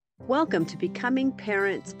Welcome to Becoming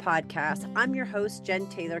Parents podcast. I'm your host, Jen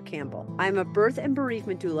Taylor Campbell. I'm a birth and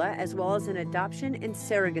bereavement doula, as well as an adoption and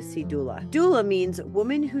surrogacy doula. Doula means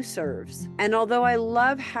woman who serves. And although I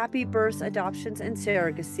love happy births, adoptions, and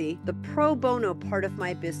surrogacy, the pro bono part of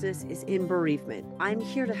my business is in bereavement. I'm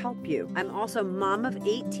here to help you. I'm also mom of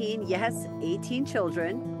 18, yes, 18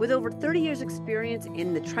 children, with over 30 years experience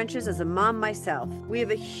in the trenches as a mom myself. We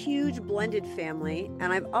have a huge blended family,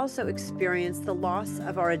 and I've also experienced the loss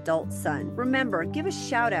of our adult son. Remember, give a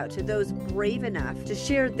shout out to those brave enough to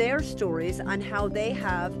share their stories on how they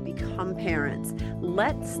have become parents.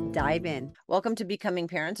 Let's dive in. Welcome to Becoming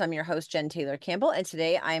Parents. I'm your host, Jen Taylor Campbell, and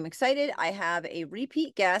today I am excited. I have a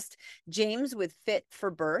repeat guest, James with Fit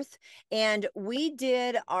for Birth, and we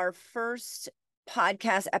did our first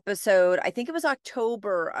podcast episode, I think it was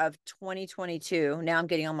October of 2022. Now I'm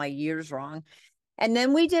getting all my years wrong. And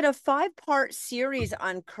then we did a 5-part series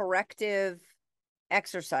on corrective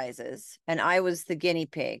exercises, and I was the guinea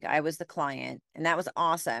pig. I was the client, and that was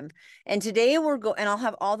awesome. And today and I'll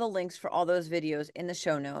have all the links for all those videos in the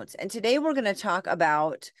show notes. And today we're going to talk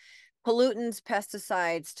about pollutants,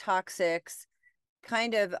 pesticides, toxics.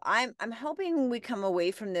 I'm hoping we come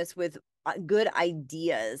away from this with good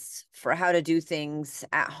ideas for how to do things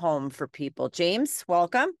at home for people. James,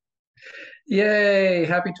 welcome. Yay,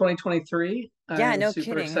 happy 2023. Yeah, I'm no super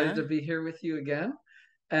kidding, excited huh? to be here with you again.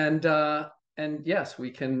 And yes,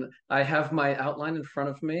 I have my outline in front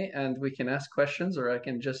of me and we can ask questions or I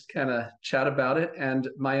can just kind of chat about it. And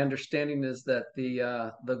my understanding is that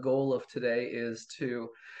the goal of today is to,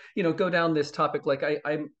 go down this topic. Like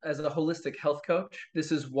I'm as a holistic health coach,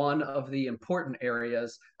 this is one of the important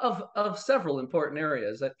areas of several important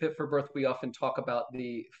areas. At Fit for Birth, we often talk about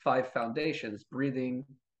the 5 foundations: breathing,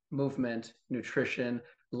 movement, nutrition,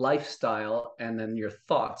 lifestyle, and then your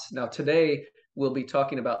thoughts. Now, today we'll be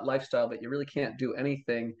talking about lifestyle, but you really can't do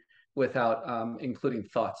anything without including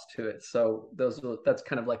thoughts to it. So that's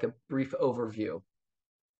kind of like a brief overview.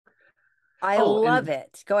 I love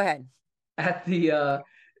it. Go ahead. At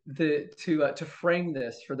to frame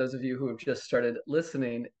this for those of you who have just started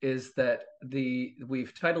listening is that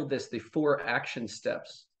we've titled this the 4 action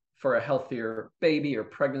steps for a healthier baby or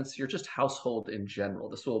pregnancy or just household in general.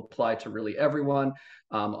 This will apply to really everyone,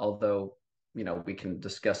 although we can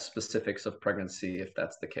discuss specifics of pregnancy if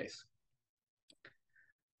that's the case.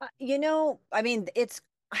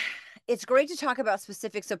 It's great to talk about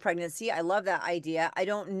specifics of pregnancy. I love that idea. I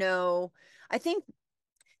don't know. I think,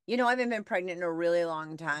 I haven't been pregnant in a really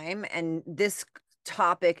long time, and this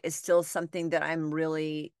topic is still something that I'm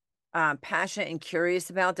really passionate and curious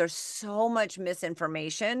about. There's so much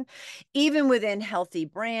misinformation, even within healthy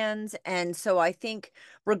brands. And so I think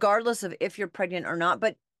regardless of if you're pregnant or not,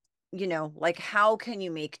 but like how can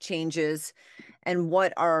you make changes and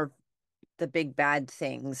what are the big bad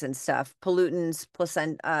things and stuff, pollutants,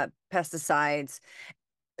 pesticides.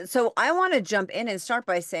 So I want to jump in and start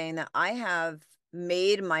by saying that I have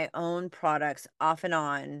made my own products off and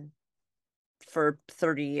on for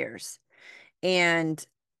 30 years. And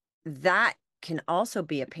that can also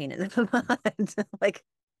be a pain in the butt.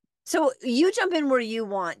 So you jump in where you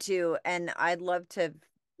want to, and I'd love to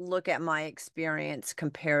look at my experience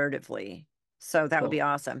comparatively. So that would be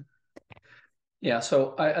awesome. Yeah,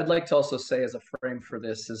 so I'd like to also say as a frame for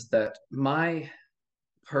this is that my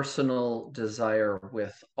personal desire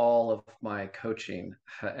with all of my coaching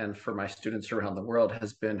and for my students around the world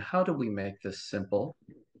has been, how do we make this simple?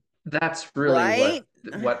 That's really right?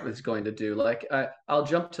 what is going to do. Like I'll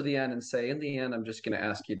jump to the end and say, in the end, I'm just going to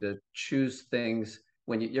ask you to choose things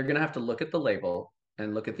when you're going to have to look at the label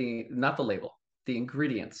and look at not the label, the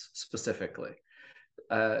ingredients specifically,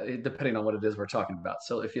 depending on what it is we're talking about.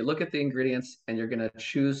 So if you look at the ingredients and you're going to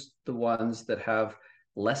choose the ones that have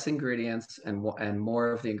less ingredients and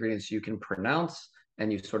more of the ingredients you can pronounce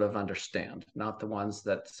and you sort of understand, not the ones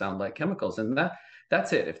that sound like chemicals. And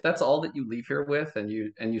that's it. If that's all that you leave here with, and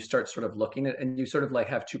you start sort of looking at, and you sort of like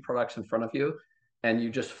have 2 products in front of you and you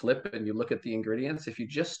just flip and you look at the ingredients, if you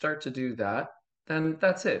just start to do that, then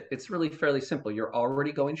that's it. It's really fairly simple. You're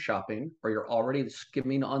already going shopping or you're already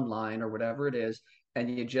skimming online or whatever it is, and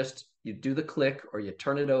you do the click or you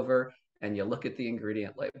turn it over and you look at the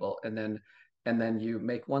ingredient label, and then you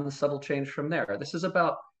make one subtle change from there. This is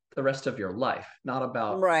about the rest of your life, not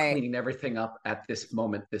about cleaning everything up at this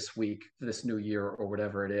moment, this week, this new year, or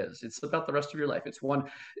whatever it is. It's about the rest of your life.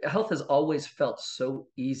 Health has always felt so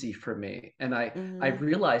easy for me. And I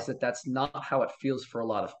realize that that's not how it feels for a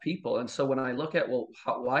lot of people. And so when I look at, well,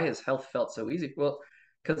 why has health felt so easy? Well,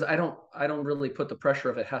 because I don't really put the pressure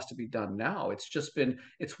of it has to be done now.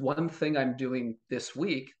 It's one thing I'm doing this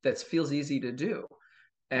week that feels easy to do.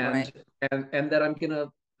 And right. and that I'm gonna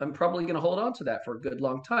I'm probably going to hold on to that for a good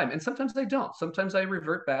long time. And sometimes I don't. Sometimes I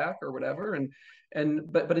revert back or whatever.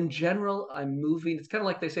 But in general, I'm moving. It's kind of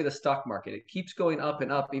like they say the stock market. It keeps going up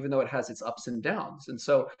and up, even though it has its ups and downs. And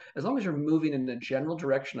so as long as you're moving in the general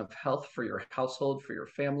direction of health for your household, for your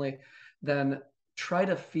family, then try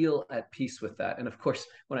to feel at peace with that. And of course,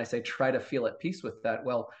 when I say try to feel at peace with that,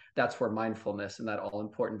 well, that's where mindfulness and that all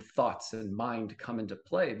important thoughts and mind come into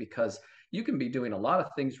play, because you can be doing a lot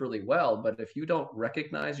of things really well, but if you don't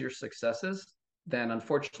recognize your successes, then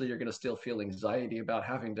unfortunately you're going to still feel anxiety about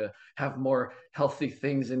having to have more healthy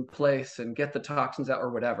things in place and get the toxins out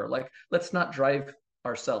or whatever. Like, let's not drive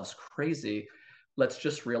ourselves crazy. Let's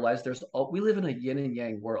just realize we live in a yin and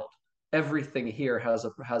yang world. Everything here has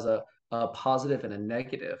a positive and a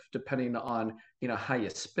negative depending on how you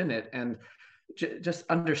spin it. And just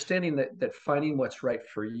understanding that finding what's right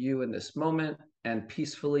for you in this moment and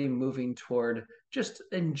peacefully moving toward just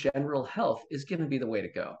in general health is going to be the way to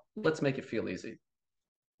go. Let's make it feel easy.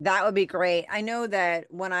 That would be great. I know that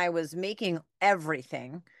when I was making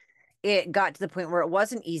everything, it got to the point where it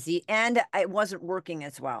wasn't easy and it wasn't working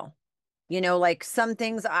as well. Like some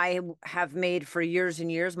things I have made for years and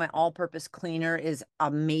years, my all-purpose cleaner is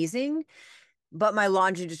amazing, but my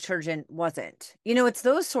laundry detergent wasn't. It's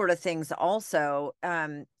those sort of things also.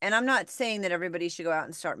 And I'm not saying that everybody should go out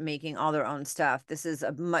and start making all their own stuff. This is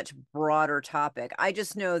a much broader topic. I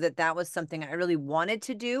just know that that was something I really wanted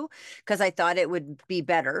to do because I thought it would be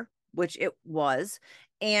better, which it was.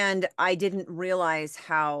 And I didn't realize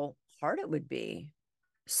how hard it would be.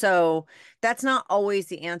 So that's not always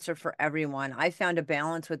the answer for everyone. I found a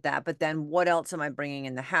balance with that, but then what else am I bringing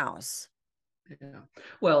in the house? Yeah.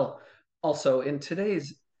 Well, also in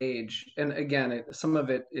today's age, and again, some of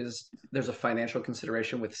it is there's a financial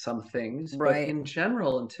consideration with some things, but Right. in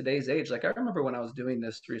general, in today's age, like I remember when I was doing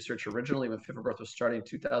this research originally when Fit for Growth was starting in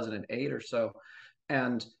 2008 or so,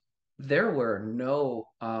 and there were no,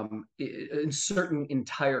 in certain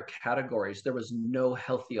entire categories, there was no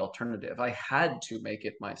healthy alternative. I had to make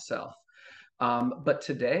it myself. But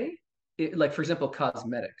today, like for example,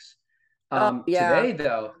 cosmetics. Oh, yeah. Today,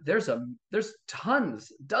 though, there's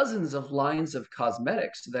tons, dozens of lines of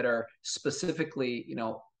cosmetics that are specifically,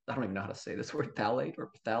 I don't even know how to say this word, phthalate or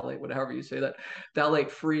phthalate, whatever you say that, phthalate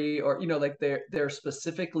free, or like they're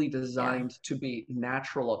specifically Yeah. designed to be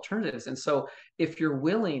natural alternatives. And so, if you're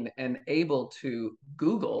willing and able to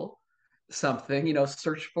Google something,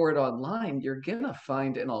 search for it online, you're gonna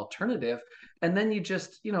find an alternative. And then you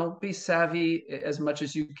just, be savvy as much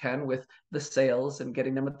as you can with the sales and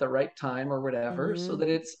getting them at the right time or whatever so Hmm. that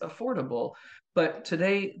it's affordable. But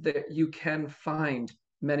today that you can find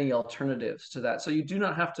many alternatives to that. So you do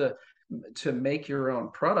not have to make your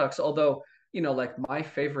own products. Although, like my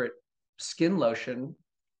favorite skin lotion,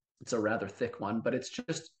 it's a rather thick one, but it's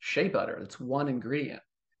just shea butter. It's one ingredient.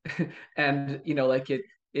 And like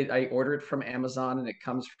I order it from Amazon and it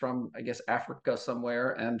comes from, I guess, Africa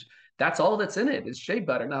somewhere, and that's all that's in it is shea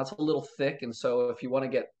butter. Now it's a little thick, and so if you want to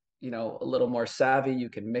get a little more savvy, you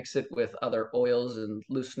can mix it with other oils and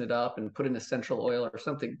loosen it up and put in essential oil or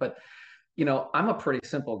something. But I'm a pretty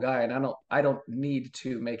simple guy, and I don't need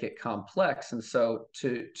to make it complex. And so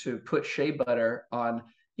to put shea butter on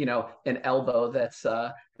an elbow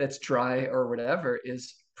that's dry or whatever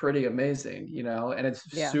is pretty amazing, and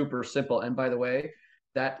it's Yeah. super simple. And by the way,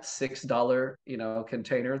 that $6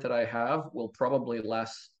 container that I have will probably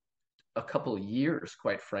last a couple of years,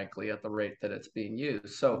 quite frankly, at the rate that it's being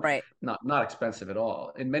used. So Right. not expensive at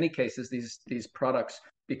all. In many cases, these products,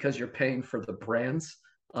 because you're paying for the brands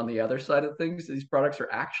on the other side of things, these products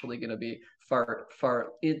are actually going to be far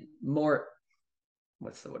more,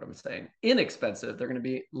 what's the what I'm saying, inexpensive. They're going to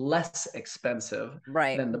be less expensive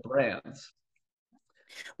Right. than the brands.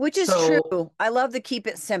 Which is So true. I love to keep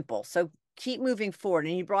it simple. So keep moving forward.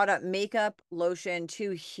 And you brought up makeup, lotion,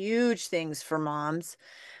 two huge things for moms.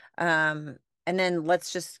 And then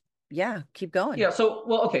let's just, yeah, keep going. yeah, so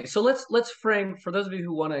well, okay, so let's frame for those of you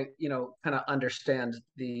who want to, kind of understand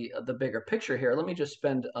the bigger picture here. Let me just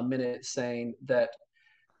spend a minute saying that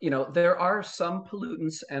there are some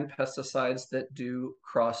pollutants and pesticides that do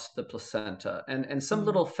cross the placenta, and some Mhm.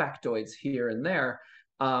 little factoids here and there.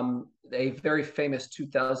 A very famous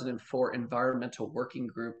 2004 Environmental Working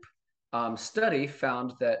Group study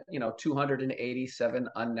found that 287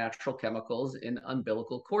 unnatural chemicals in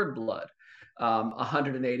umbilical cord blood.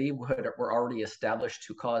 180 were already established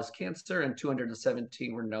to cause cancer, and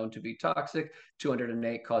 217 were known to be toxic.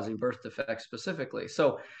 208 causing birth defects specifically.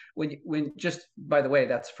 So when just by the way,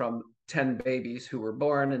 that's from 10 babies who were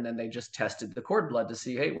born, and then they just tested the cord blood to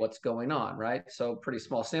see, hey, what's going on, right? So pretty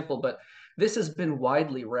small sample, but this has been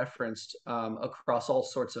widely referenced across all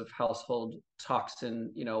sorts of household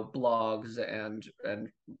toxin, blogs and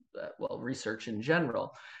research in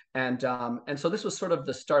general. And so this was sort of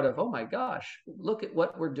the start of, oh my gosh, look at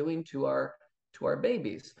what we're doing to our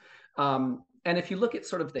babies. And if you look at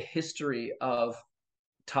sort of the history of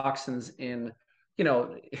toxins in,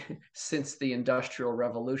 since the Industrial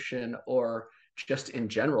Revolution, or just in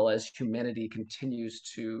general, as humanity continues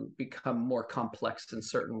to become more complex in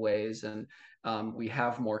certain ways, and we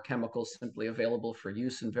have more chemicals simply available for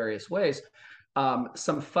use in various ways.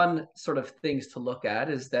 Some fun sort of things to look at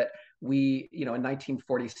is that in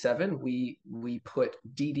 1947, we put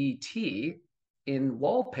DDT in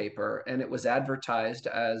wallpaper, and it was advertised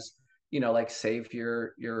as, like, save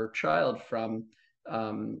your child from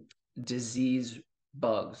disease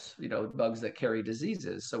bugs, bugs that carry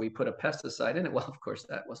diseases. So we put a pesticide in it. Well, of course,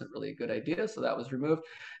 that wasn't really a good idea, so that was removed.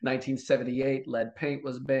 1978, lead paint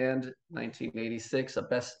was banned. 1986,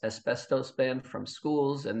 asbestos banned from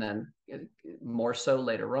schools, and then more so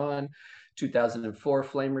later on. 2004,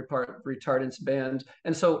 flame retardants banned.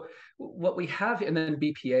 And so what we have, and then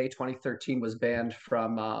BPA 2013 was banned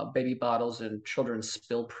from baby bottles and children's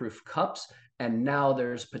spill-proof cups. And now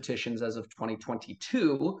there's petitions as of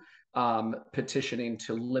 2022 petitioning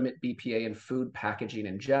to limit BPA in food packaging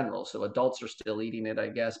in general. So adults are still eating it, I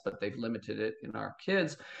guess, but they've limited it in our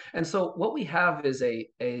kids. And so what we have is a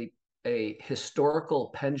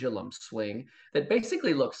historical pendulum swing that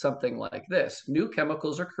basically looks something like this. New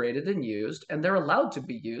chemicals are created and used, and they're allowed to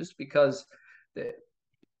be used because,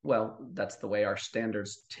 that's the way our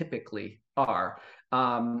standards typically are.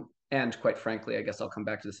 And quite frankly, I guess I'll come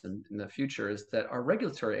back to this in the future, is that our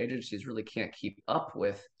regulatory agencies really can't keep up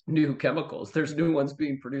with new chemicals. There's new ones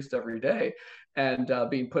being produced every day and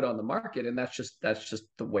being put on the market. And that's just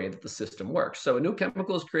the way that the system works. So a new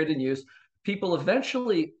chemical is created and used. People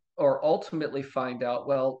eventually or ultimately find out,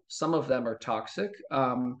 well, some of them are toxic.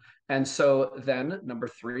 And so then number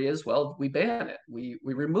 3 is, well, we ban it, we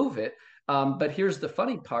remove it. But here's the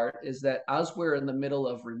funny part, is that as we're in the middle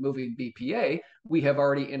of removing BPA, we have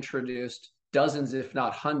already introduced dozens, if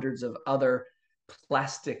not hundreds, of other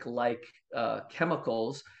plastic-like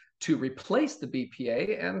chemicals to replace the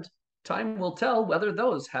BPA. And time will tell whether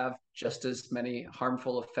those have just as many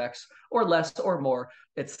harmful effects or less or more,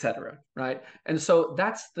 etc. Right? And so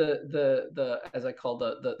that's the as I call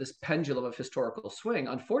this pendulum of historical swing.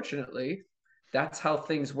 Unfortunately, that's how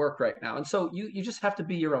things work right now. And so you just have to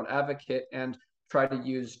be your own advocate and try to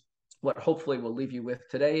use what hopefully we'll leave you with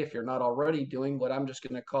today, if you're not already doing what I'm just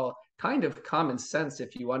going to call kind of common sense.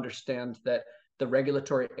 If you understand that the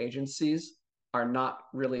regulatory agencies are not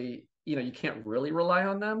really, you can't really rely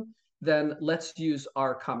on them, then let's use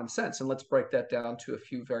our common sense and let's break that down to a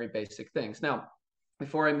few very basic things. Now,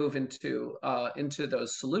 before I move into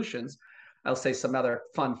those solutions, I'll say some other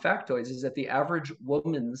fun factoids. Is that the average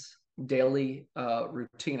woman's daily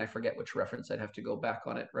routine, I forget which reference, I'd have to go back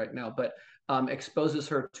on it right now, but exposes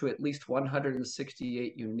her to at least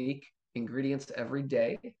 168 unique ingredients every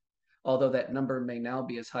day, although that number may now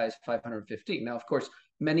be as high as 515. Now, of course,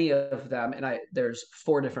 many of them, and there's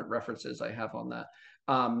 4 different references I have on that.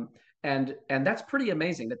 And that's pretty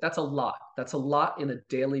amazing. That's a lot. That's a lot in a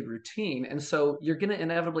daily routine. And so you're going to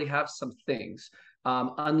inevitably have some things,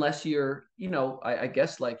 unless you're, I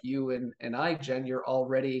guess like you and I, Jen, you're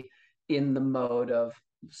already in the mode of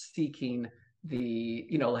seeking the,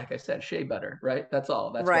 like I said, shea butter, right? That's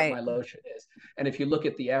all. That's right. What my lotion is. And if you look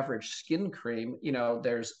at the average skin cream,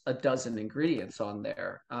 there's a dozen ingredients on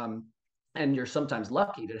there. And you're sometimes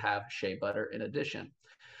lucky to have shea butter in addition.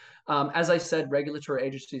 As I said, regulatory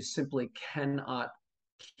agencies simply cannot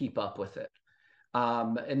keep up with it.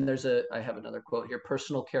 And I have another quote here: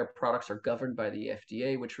 personal care products are governed by the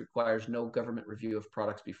FDA, which requires no government review of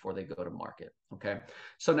products before they go to market. Okay.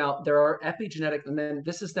 So now there are epigenetic, and then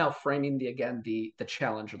this is now framing the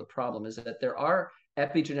challenge or the problem, is that there are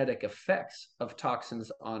epigenetic effects of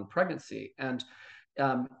toxins on pregnancy. And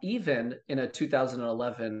even in a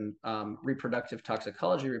 2011 reproductive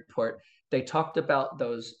toxicology report, they talked about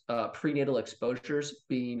those prenatal exposures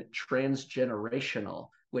being transgenerational,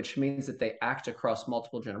 which means that they act across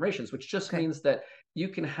multiple generations, which just means that you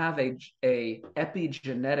can have a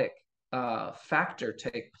epigenetic factor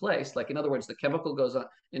take place. Like, in other words, the chemical goes on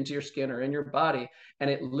into your skin or in your body, and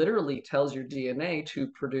it literally tells your DNA to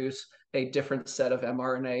produce a different set of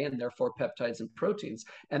mRNA and therefore peptides and proteins.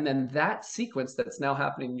 And then that sequence that's now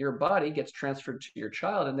happening in your body gets transferred to your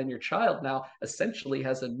child. And then your child now essentially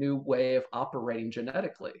has a new way of operating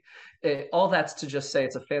genetically. All that's to just say,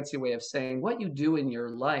 it's a fancy way of saying what you do in your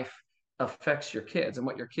life affects your kids, and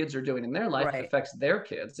what your kids are doing in their life affects their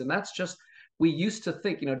kids. And that's just we used to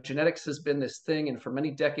think, genetics has been this thing, and for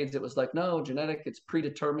many decades it was like, no, genetic, it's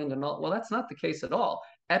predetermined and all. Well, that's not the case at all.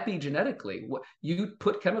 Epigenetically, what you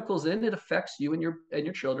put chemicals in, it affects you and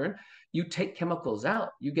your children. You take chemicals out,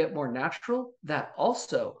 you get more natural, that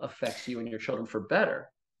also affects you and your children for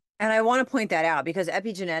better. And I want to point that out because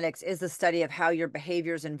epigenetics is the study of how your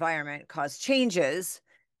behavior's environment cause changes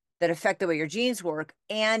that affect the way your genes work,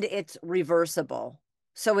 and it's reversible.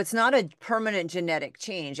 So it's not a permanent genetic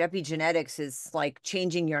change. Epigenetics is like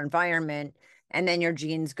changing your environment and then your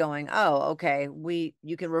genes going, oh, okay,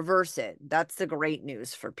 you can reverse it. That's the great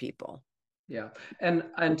news for people. Yeah. And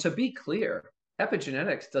to be clear,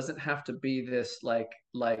 epigenetics doesn't have to be this like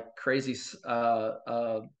crazy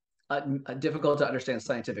a difficult to understand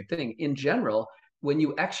scientific thing. In general, when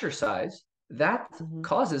you exercise, that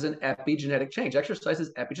causes an epigenetic change. Exercise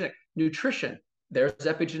is epigenetic. Nutrition, there's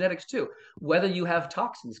epigenetics too. Whether you have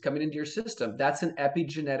toxins coming into your system, that's an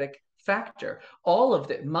epigenetic factor. All of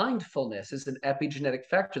that, mindfulness is an epigenetic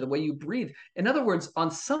factor, the way you breathe. In other words,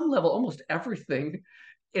 on some level, almost everything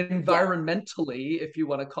environmentally, if you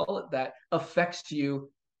want to call it that, affects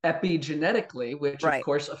you epigenetically, which of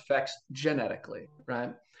course affects genetically,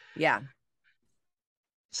 right? Yeah.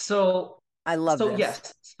 So I love this.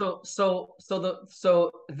 Yes. So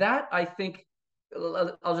that, I think,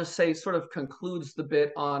 I'll just say, sort of concludes the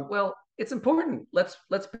bit on, well, it's important. Let's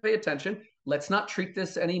pay attention. Let's not treat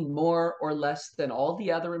this any more or less than all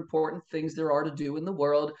the other important things there are to do in the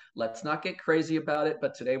world. Let's not get crazy about it.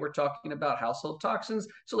 But today we're talking about household toxins.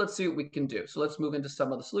 So let's see what we can do. So let's move into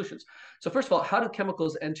some of the solutions. So first of all, how do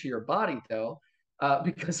chemicals enter your body, though?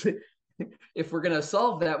 Because if we're going to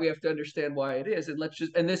solve that, we have to understand why it is.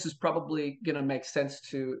 And this is probably going to make sense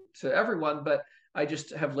to everyone, but I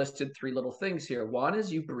just have listed three little things here. One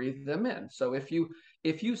is you breathe them in. So if you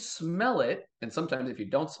smell it, and sometimes if you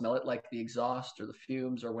don't smell it, like the exhaust or the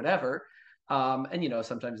fumes or whatever, and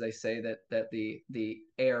sometimes they say that the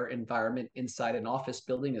air environment inside an office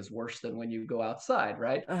building is worse than when you go outside,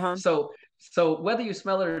 right? So whether you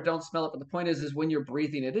smell it or don't smell it, but the point is when you're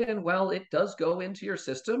breathing it in, well, it does go into your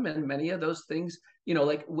system, and many of those things,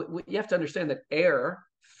 like you have to understand that air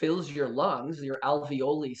fills your lungs, your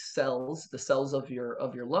alveoli cells, the cells of your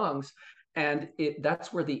lungs, and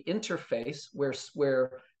that's where the interface,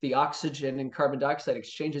 where the oxygen and carbon dioxide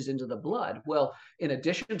exchanges into the blood. Well, in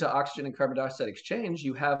addition to oxygen and carbon dioxide exchange,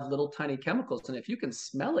 you have little tiny chemicals, and if you can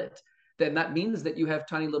smell it, then that means that you have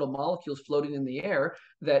tiny little molecules floating in the air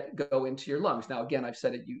that go into your lungs. Now, again, I've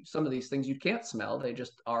said it, some of these things you can't smell, they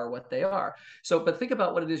just are what they are. But think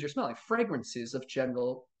about what it is you're smelling: fragrances of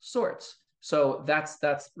general sorts. So that's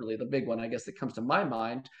really the big one, I guess, that comes to my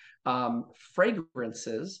mind.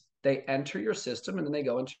 Fragrances, they enter your system and then they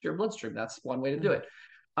go into your bloodstream. That's one way to do it.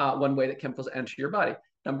 One way that chemicals enter your body.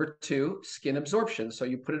 Number two, skin absorption. So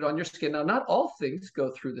you put it on your skin. Now, not all things go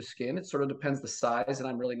through the skin. It sort of depends the size, and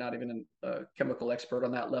I'm really not even a chemical expert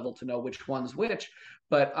on that level to know which one's which.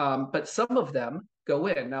 But some of them go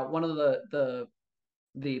in. Now, one of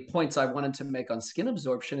the points I wanted to make on skin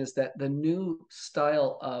absorption is that the new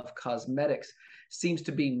style of cosmetics seems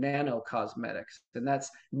to be nano cosmetics, and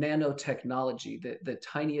that's nanotechnology, the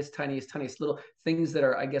tiniest little things that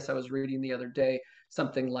are, I guess I was reading the other day,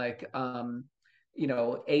 something like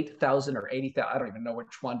 8,000 or 80,000, I don't even know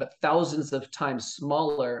which one, but thousands of times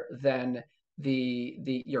smaller than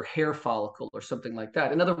your hair follicle or something like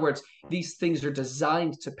that. In other words, these things are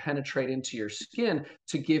designed to penetrate into your skin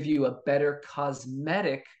to give you a better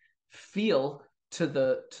cosmetic feel to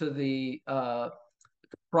the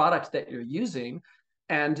product that you're using.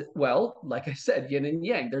 And well, like I said, yin and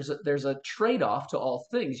yang, there's a trade-off to all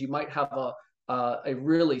things. You might have a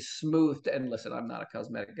really smooth, and listen, I'm not a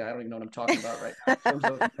cosmetic guy. I don't even know what I'm talking about right now in terms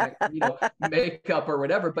of makeup or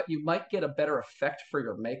whatever, but you might get a better effect for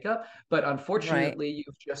your makeup. But unfortunately,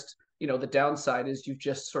 you've just, the downside is you've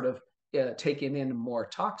just sort of taken in more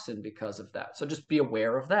toxin because of that. So just be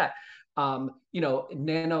aware of that.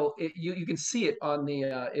 You can see it on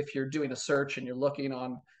the, if you're doing a search and you're looking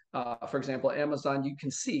on, for example, Amazon, you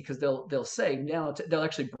can see, because they'll say they'll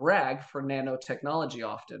actually brag for nanotechnology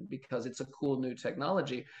often because it's a cool new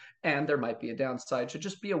technology, and there might be a downside. So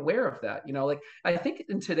just be aware of that. I think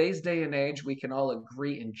in today's day and age, we can all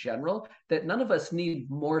agree in general that none of us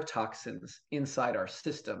need more toxins inside our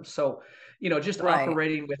system. So, just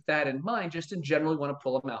operating with that in mind, just in general, we want to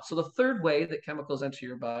pull them out. So the third way that chemicals enter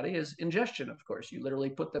your body is ingestion. Of course, you literally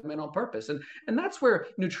put them in on purpose, and that's where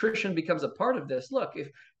nutrition becomes a part of this. Look,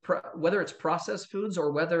 whether it's processed foods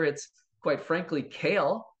or whether it's, quite frankly,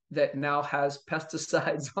 kale that now has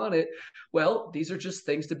pesticides on it, well, these are just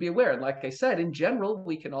things to be aware. And like I said, in general,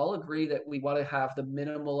 we can all agree that we want to have the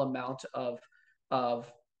minimal amount of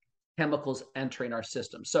chemicals entering our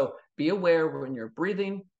system. So be aware when you're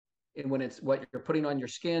breathing and when it's what you're putting on your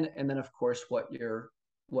skin, and then of course what you're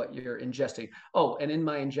ingesting. Oh, and in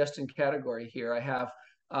my ingestion category here, I have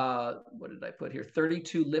what did I put here?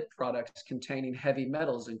 32 lip products containing heavy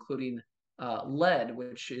metals, including lead,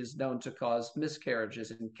 which is known to cause miscarriages,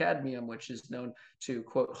 and cadmium, which is known to,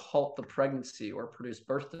 quote, halt the pregnancy or produce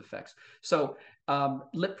birth defects. So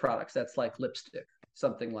lip products, that's like lipstick,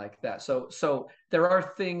 something like that. So there are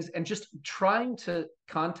things, and just trying to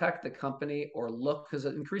contact the company or look, because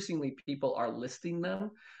increasingly people are listing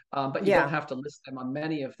them, but you don't have to list them on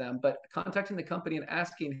many of them. But contacting the company and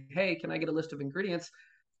asking, hey, can I get a list of ingredients,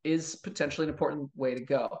 is potentially an important way to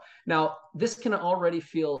go. Now, this can already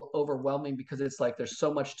feel overwhelming because it's like there's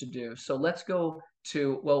so much to do. So let's go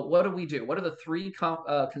to, well, what do we do? What are the three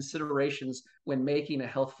considerations when making a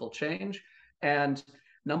healthful change? And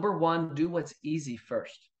number one, do what's easy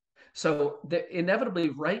first. So inevitably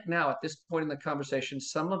right now at this point in the conversation,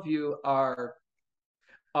 some of you are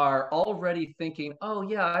already thinking, oh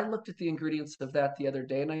yeah, I looked at the ingredients of that the other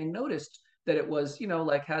day and I noticed that it was,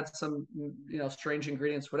 like had some, strange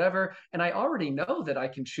ingredients, whatever. And I already know that I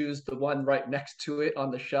can choose the one right next to it on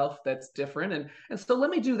the shelf that's different. And so let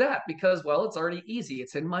me do that because, well, it's already easy.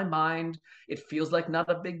 It's in my mind. It feels like not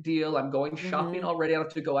a big deal. I'm going shopping already. I don't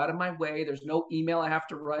have to go out of my way. There's no email I have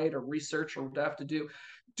to write or research or what I have to do.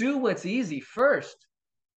 Do what's easy first.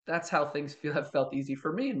 That's how things have felt easy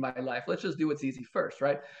for me in my life. Let's just do what's easy first,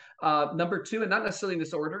 right? Number two, and not necessarily in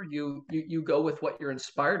this order, you go with what you're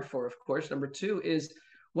inspired for, of course. Number two is,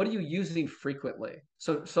 what are you using frequently?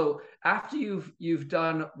 So after you've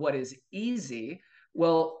done what is easy,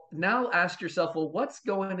 well, now ask yourself, well, what's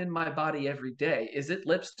going in my body every day? Is it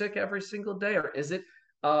lipstick every single day, or is it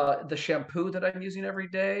the shampoo that I'm using every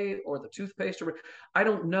day, or the toothpaste? Or I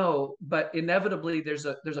don't know, but inevitably there's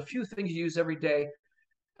a few things you use every day.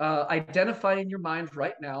 Identify in your mind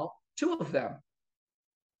right now two of them,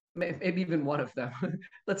 maybe even one of them.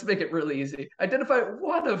 Let's make it really easy. Identify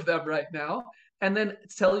one of them right now, and then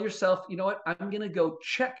tell yourself, you know what? I'm going to go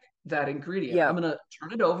check that ingredient. I'm going to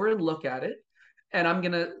turn it over and look at it, and I'm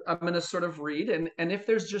going to sort of read. And if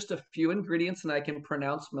there's just a few ingredients and I can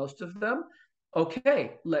pronounce most of them,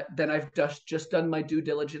 okay, then I've just done my due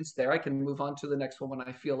diligence there. I can move on to the next one when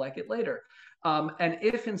I feel like it later. And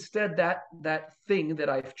if instead that thing that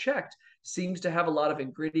I've checked seems to have a lot of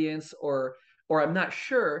ingredients, or I'm not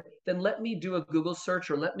sure, then let me do a Google search,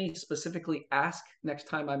 or let me specifically ask next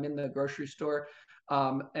time I'm in the grocery store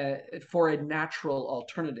for a natural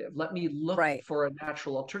alternative. Let me look for a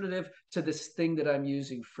natural alternative to this thing that I'm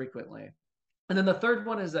using frequently. And then the third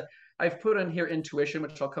one is that I've put in here intuition,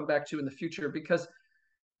 which I'll come back to in the future, because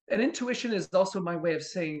and intuition is also my way of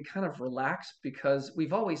saying kind of relax, because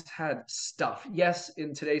we've always had stuff. Yes,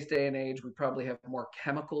 in today's day and age, we probably have more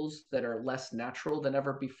chemicals that are less natural than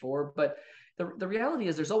ever before. But the reality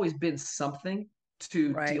is there's always been something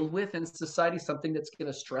to deal with in society, something that's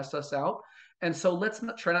going to stress us out. And so let's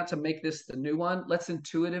try not to make this the new one. Let's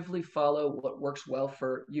intuitively follow what works well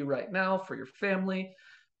for you right now, for your family,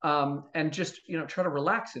 and just try to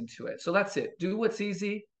relax into it. So that's it. Do what's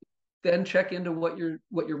easy, then check into what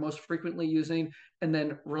you're most frequently using, and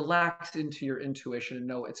then relax into your intuition and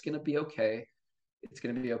know it's going to be okay. It's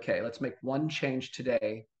going to be okay. Let's make one change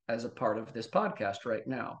today as a part of this podcast right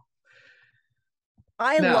now.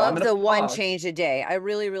 I love the one change a day. I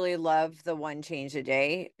really, really love the one change a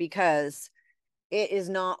day because it is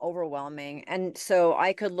not overwhelming. And so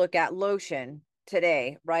I could look at lotion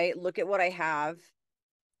today, right? Look at what I have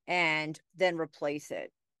and then replace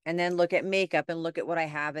it. And then look at makeup and look at what I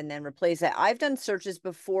have and then replace it. I've done searches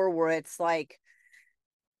before where it's like,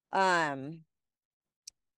 whatever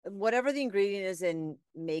the ingredient is in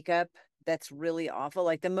makeup that's really awful,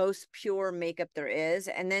 like the most pure makeup there is,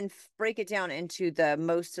 and then break it down into the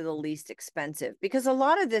most to the least expensive. Because a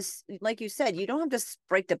lot of this, like you said, you don't have to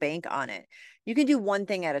break the bank on it. You can do one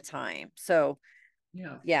thing at a time. So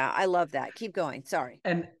yeah, I love that. Keep going. Sorry.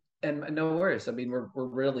 And no worries. I mean, we're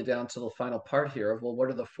really down to the final part here of, well, what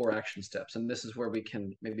are the 4 action steps? And this is where we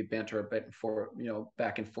can maybe banter a bit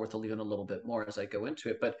back and forth even a little bit more as I go into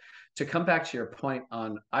it. But to come back to your point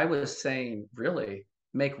on, I was saying, really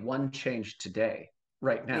make one change today,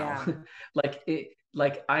 right now.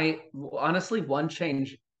 I honestly, one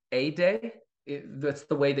change a day, that's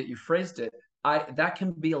the way that you phrased it. That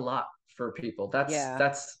can be a lot for people.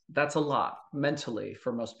 That's a lot mentally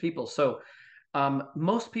for most people. So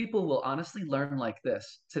most people will honestly learn like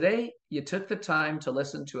this. Today, you took the time to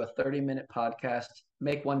listen to a 30-minute podcast,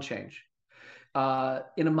 make one change.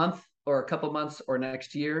 In a month or a couple months or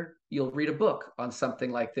next year, you'll read a book on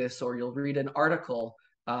something like this, or you'll read an article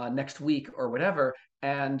next week or whatever,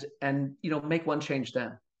 and make one change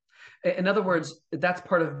then. In other words, that's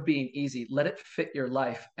part of being easy. Let it fit your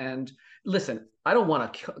life. And listen, I don't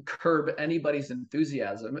want to curb anybody's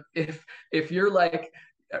enthusiasm. If you're like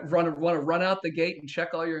want to run out the gate and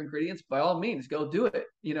check all your ingredients, by all means, go do it.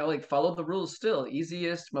 Like follow the rules still,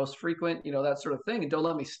 easiest, most frequent, that sort of thing. And don't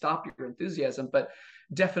let me stop your enthusiasm, but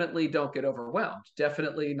definitely don't get overwhelmed.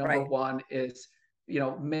 Definitely number Right. one is,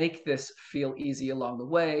 make this feel easy along the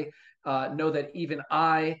way. Know that even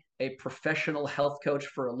I, a professional health coach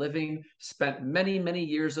for a living, spent many, many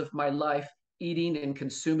years of my life eating and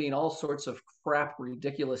consuming all sorts of crap,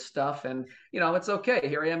 ridiculous stuff. And, it's okay.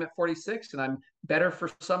 Here I am at 46 and I'm better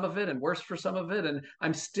for some of it and worse for some of it. And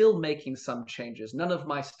I'm still making some changes. None of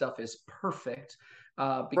my stuff is perfect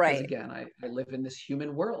because, Right. again, I live in this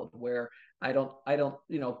human world where I don't,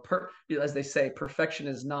 as they say, perfection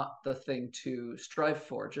is not the thing to strive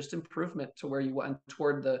for. Just improvement to where you want,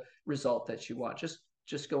 toward the result that you want.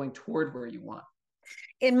 Just going toward where you want.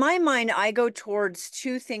 In my mind, I go towards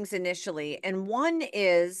two things initially, and one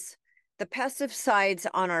is the pesticides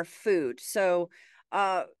on our food. So,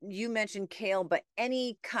 you mentioned kale, but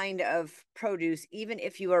any kind of produce, even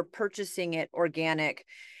if you are purchasing it organic,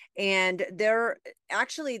 and there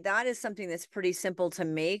actually that is something that's pretty simple to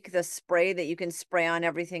make, the spray that you can spray on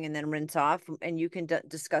everything and then rinse off. And you can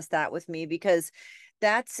discuss that with me because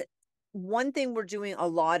that's one thing we're doing a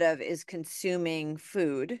lot of is consuming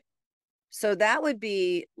food. So that would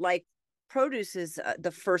be like produce is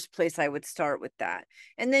the first place I would start with that.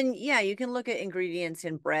 And then, yeah, you can look at ingredients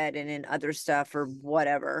in bread and in other stuff or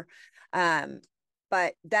whatever. Um,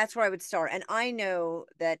 but that's where I would start. And I know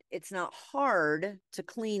that it's not hard to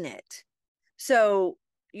clean it. So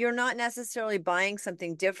you're not necessarily buying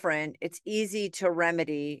something different. It's easy to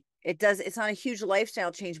remedy. It's not a huge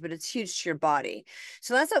lifestyle change, but it's huge to your body.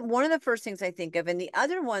 So that's one of the first things I think of. And the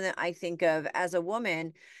other one that I think of as a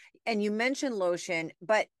woman, and you mentioned lotion,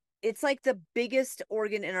 but it's like the biggest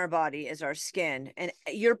organ in our body is our skin. And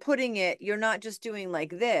you're not just doing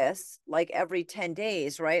like this, like every 10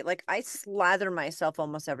 days, right? Like I slather myself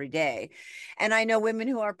almost every day. And I know women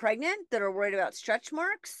who are pregnant that are worried about stretch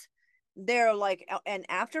marks. They're like, and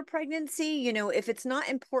after pregnancy, if it's not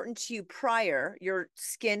important to you prior, your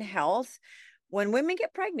skin health, when women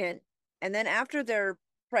get pregnant and then after they're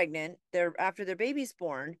pregnant, after their baby's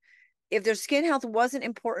born, if their skin health wasn't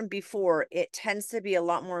important before, it tends to be a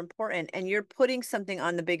lot more important. And you're putting something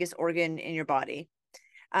on the biggest organ in your body.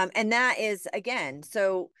 And that is, again,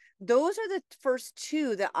 so those are the first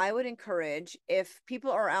two that I would encourage if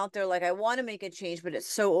people are out there like, I want to make a change, but it's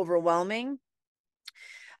so overwhelming.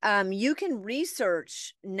 You can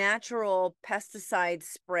research natural pesticide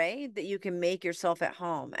spray that you can make yourself at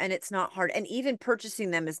home, and it's not hard. And even purchasing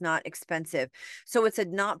them is not expensive. So it's a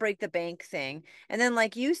not break the bank thing. And then,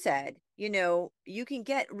 like you said, you can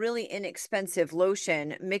get really inexpensive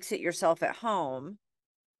lotion, mix it yourself at home.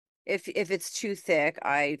 If it's too thick,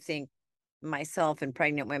 I think myself and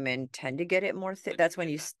pregnant women tend to get it more thick. That's when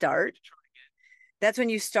you start. That's when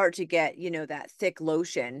you start to get, that thick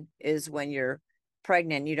lotion is when you're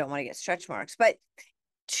pregnant. You don't want to get stretch marks. But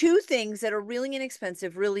two things that are really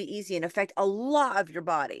inexpensive, really easy, and affect a lot of your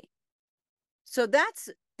body. So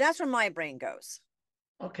that's where my brain goes.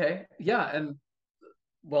 Okay. Yeah. And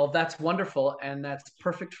well, that's wonderful. And that's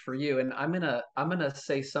perfect for you. And I'm gonna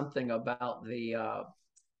say something about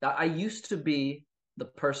I used to be the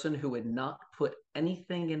person who would not put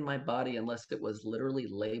anything in my body unless it was literally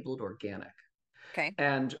labeled organic. Okay.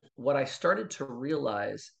 And what I started to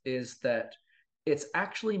realize is that it's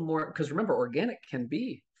actually more, because remember, organic can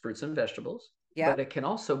be fruits and vegetables, Yeah. but it can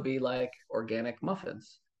also be like organic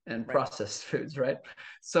muffins and Right. processed foods, right?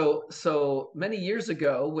 So many years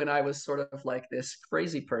ago, when I was sort of like this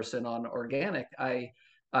crazy person on organic, I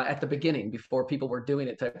at the beginning, before people were doing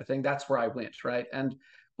it type of thing, that's where I went, right? And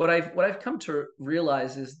what I've come to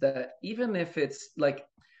realize is that even if it's like,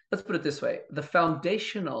 let's put it this way, the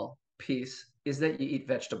foundational piece is that you eat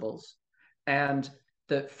vegetables. And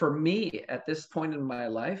for me at this point in my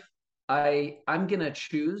life, I'm gonna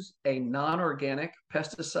choose a non-organic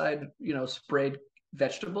pesticide, sprayed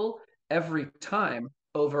vegetable every time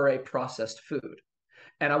over a processed food.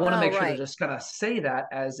 And I want to Oh, make sure to right. just kind of say that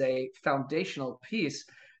as a foundational piece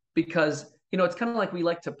because, it's kind of like we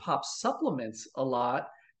like to pop supplements a lot.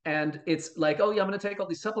 And it's like, oh, yeah, I'm going to take all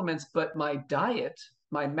these supplements, but my diet,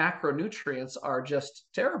 my macronutrients are just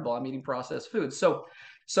terrible. I'm eating processed foods.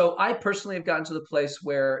 So I personally have gotten to the place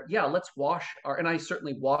where, yeah, let's wash and I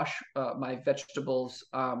certainly wash my vegetables.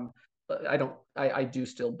 I do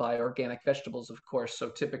still buy organic vegetables, of course. So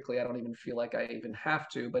typically I don't even feel like I even have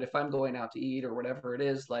to. But if I'm going out to eat or whatever it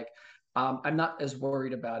is, like I'm not as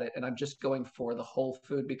worried about it. And I'm just going for the whole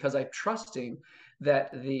food because I'm trusting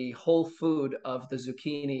that the whole food of the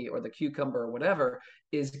zucchini or the cucumber or whatever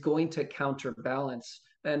is going to counterbalance.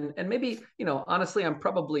 And maybe, honestly, I'm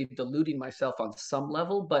probably deluding myself on some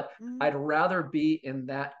level, but I'd rather be in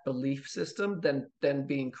that belief system than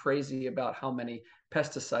being crazy about how many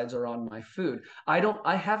pesticides are on my food.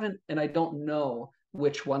 I haven't, and I don't know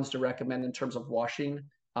which ones to recommend in terms of washing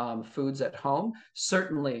foods at home.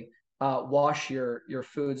 Certainly, wash your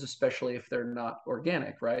foods, especially if they're not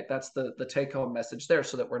organic, right? That's the take home message there,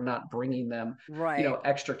 so that we're not bringing them, Right.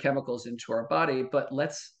 extra chemicals into our body. But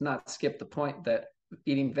let's not skip the point that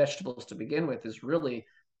eating vegetables to begin with is really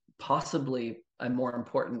possibly a more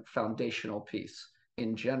important foundational piece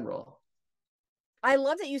in general. I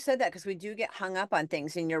love that you said that because we do get hung up on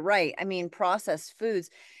things, and you're right. I mean, processed foods,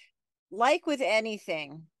 like with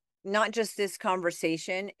anything, not just this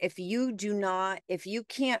conversation, if you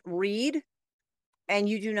can't read and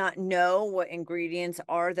you do not know what ingredients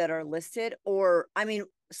are that are listed, or I mean,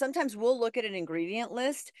 sometimes we'll look at an ingredient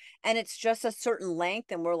list and it's just a certain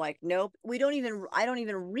length and we're like, nope, I don't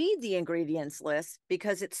even read the ingredients list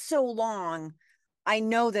because it's so long. I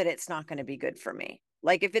know that it's not going to be good for me.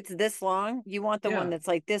 Like if it's this long, you want the one Yeah, that's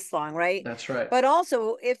like this long, right? that's right. But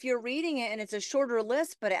also if you're reading it and it's a shorter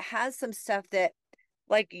list, but it has some stuff that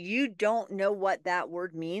like you don't know what that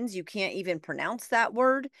word means, you can't even pronounce that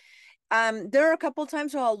word. There are a couple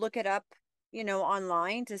times where I'll look it up,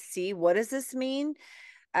 online to see what does this mean.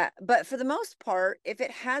 But for the most part, if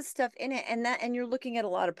it has stuff in it and you're looking at a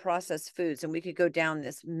lot of processed foods, and we could go down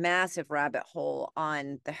this massive rabbit hole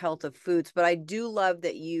on the health of foods, but I do love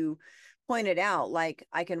that you pointed out, like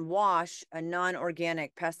I can wash a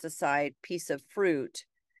non-organic pesticide piece of fruit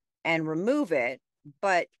and remove it,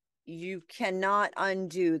 but you cannot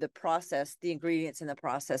undo the ingredients in the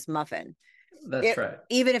processed muffin, That's right.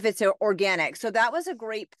 even if it's organic. So that was a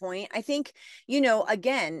great point. I think,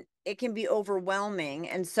 again, it can be overwhelming.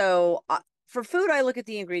 And so for food, I look at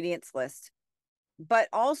the ingredients list, but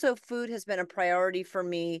also food has been a priority for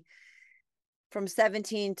me from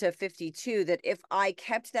 17 to 52, that if I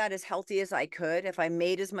kept that as healthy as I could, if I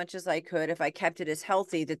made as much as I could, if I kept it as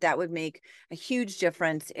healthy, that would make a huge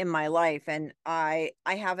difference in my life. And I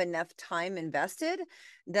have enough time invested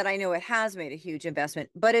that I know it has made a huge investment,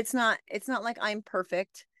 but it's not like I'm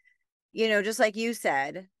perfect. Just like you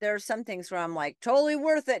said, there are some things where I'm like, totally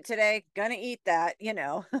worth it today, gonna eat that.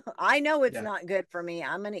 I know it's Yeah. not good for me,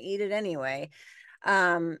 I'm gonna eat it anyway.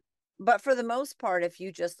 um but for the most part, if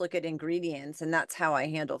you just look at ingredients, and that's how I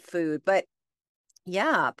handle food. But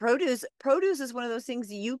yeah, produce is one of those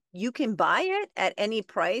things, you can buy it at any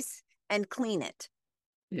price and clean it.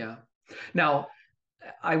 Yeah. Now,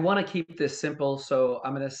 I want to keep this simple. So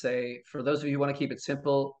I'm going to say, for those of you who want to keep it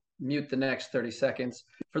simple, mute the next 30 seconds.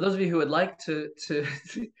 For those of you who would like to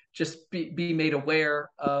just be made aware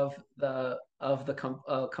of the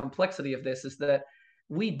complexity of this, is that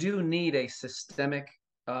we do need a systemic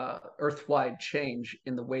earth-wide change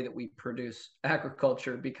in the way that we produce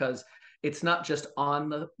agriculture, because it's not just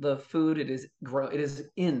on the food, it is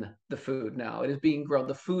in the food now. It is being grown.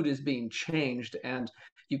 The food is being changed, and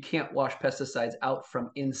you can't wash pesticides out from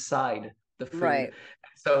inside the food. Right.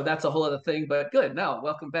 So that's a whole other thing. But good. Now,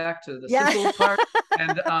 welcome back to the Yeah. simple part.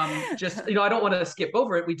 And just I don't want to skip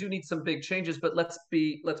over it. We do need some big changes, but let's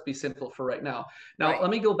be simple for right now. Now, Right. let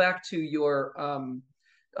me go back to your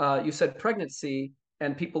you said pregnancy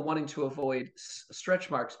and people wanting to avoid stretch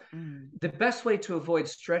marks. Mm. The best way to avoid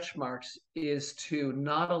stretch marks is to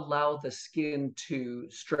not allow the skin to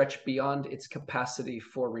stretch beyond its capacity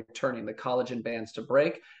for returning the collagen bands to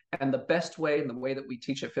break. And the best way, and the way that we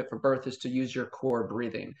teach at Fit for Birth, is to use your core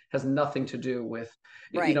breathing. It has nothing to do with,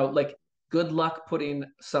 Right. like, good luck putting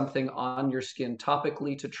something on your skin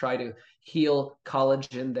topically to try to heal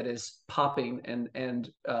collagen that is popping and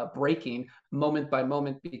breaking moment by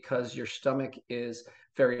moment because your stomach is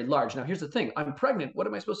very large. Now, here's the thing: I'm pregnant. What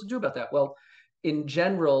am I supposed to do about that? Well, in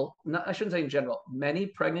general, I shouldn't say in general, many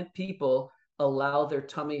pregnant people allow their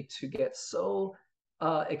tummy to get so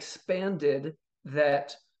expanded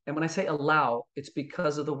that, and when I say allow, it's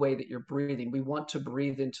because of the way that you're breathing. We want to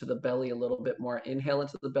breathe into the belly a little bit more. Inhale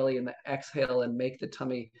into the belly and then exhale, and make the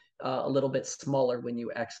tummy a little bit smaller when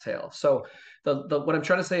you exhale. So what I'm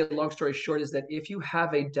trying to say, long story short, is that if you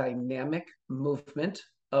have a dynamic movement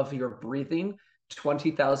of your breathing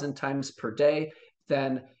 20,000 times per day,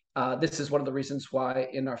 then This is one of the reasons why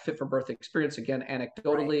in our Fit for Birth experience, again,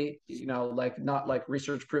 anecdotally, like not like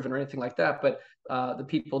research proven or anything like that, but the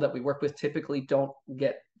people that we work with typically don't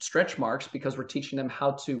get stretch marks because we're teaching them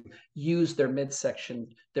how to use their midsection,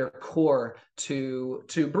 their core to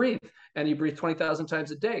breathe. And you breathe 20,000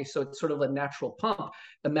 times a day. So it's sort of a natural pump.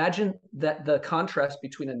 Imagine that the contrast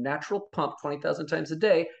between a natural pump 20,000 times a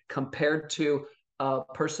day compared to a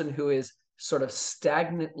person who is sort of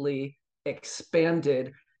stagnantly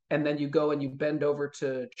expanded, and then you go and you bend over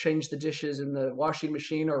to change the dishes in the washing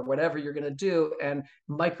machine or whatever you're going to do, and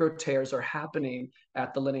micro tears are happening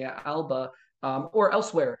at the linea alba, or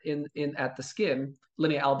elsewhere in at the skin.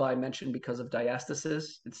 Linea alba I mentioned because of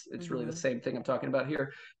diastasis. It's really the same thing I'm talking about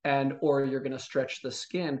here. And or you're going to stretch the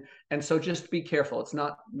skin. And so just be careful. It's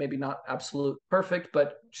not maybe not absolute perfect,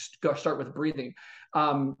 but just go start with breathing.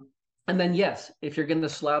 And then yes, if you're going to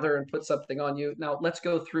slather and put something on you, now let's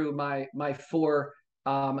go through my four.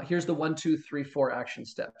 Here's the 1, 2, 3, 4 action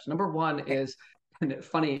steps. Number one is, and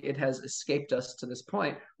funny, it has escaped us to this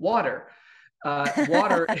point, water.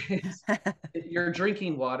 Water is, if you're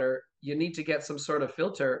drinking water, you need to get some sort of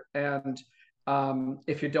filter. And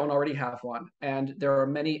if you don't already have one, and there are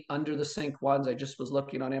many under the sink ones. I just was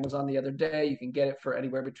looking on Amazon the other day. You can get it for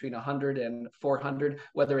anywhere between 100 and 400,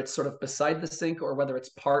 whether it's sort of beside the sink or whether it's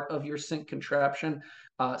part of your sink contraption.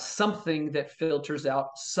 Something that filters out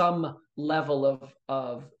some level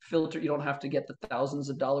of filter. You don't have to get the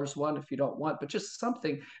thousands of dollars one if you don't want, but just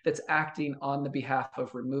something that's acting on the behalf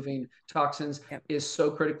of removing toxins is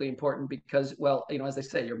so critically important because, well, as they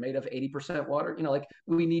say, you're made of 80% water. Like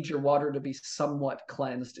we need your water to be somewhat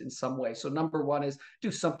cleansed in some way. So number one is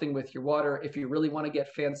do something with your water. If you really want to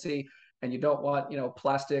get fancy, and you don't want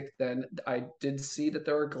plastic, then I did see that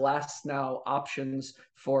there are glass now options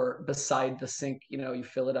for beside the sink. You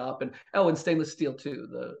fill it up, and stainless steel too,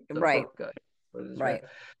 the right Perk, what it is, right.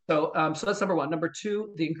 So that's number one. Number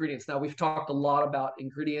two, the ingredients. Now we've talked a lot about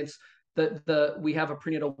ingredients. We have a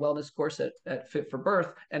prenatal wellness course at Fit for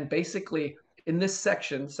Birth, and basically in this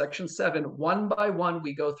section 7, one by one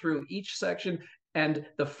we go through each section. And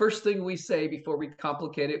the first thing we say before we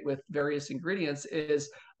complicate it with various ingredients is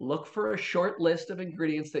look for a short list of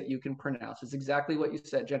ingredients that you can pronounce. It's exactly what you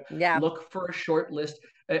said, Jen. Yeah. Look for a short list.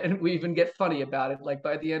 And we even get funny about it. Like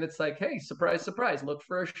by the end, it's like, hey, surprise, surprise. Look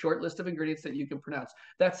for a short list of ingredients that you can pronounce.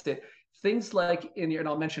 That's it. Things like and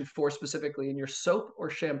I'll mention 4 specifically, in your soap or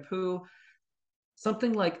shampoo,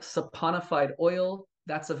 something like saponified oil.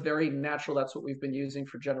 That's a very natural, that's what we've been using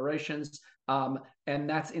for generations. And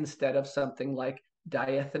that's instead of something like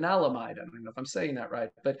diethanolamide. I don't know if I'm saying that right,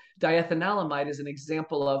 but diethanolamide is an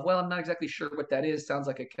example of, well, I'm not exactly sure what that is. Sounds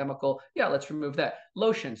like a chemical. Yeah, let's remove that.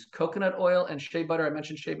 Lotions, coconut oil and shea butter. I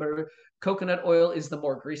mentioned shea butter. Coconut oil is the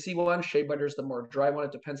more greasy one. Shea butter is the more dry one.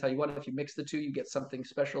 It depends how you want it. If you mix the two, you get something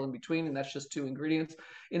special in between, and that's just 2 ingredients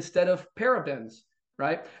instead of parabens,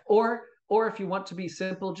 right? Or if you want to be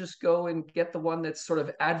simple, just go and get the one that's sort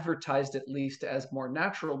of advertised at least as more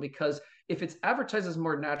natural, because if it's advertised as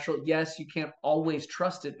more natural, yes, you can't always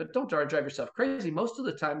trust it, but don't drive yourself crazy. Most of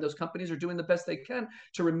the time, those companies are doing the best they can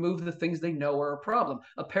to remove the things they know are a problem.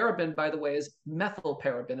 A paraben, by the way, is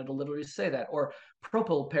methylparaben. It'll literally say that, or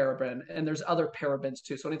propylparaben, and there's other parabens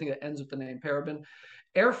too. So anything that ends with the name paraben.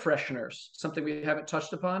 Air fresheners, something we haven't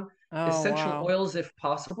touched upon. Essential oils, if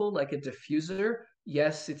possible, like a diffuser.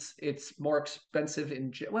 Yes, it's more expensive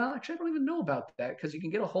well, actually I don't even know about that, because you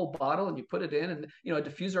can get a whole bottle and you put it in, and a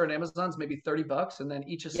diffuser on Amazon's maybe $30, and then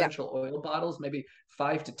each essential oil bottle is maybe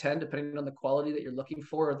 5 to 10 depending on the quality that you're looking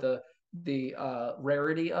for, or the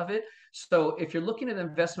rarity of it. So if you're looking at an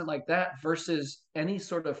investment like that versus any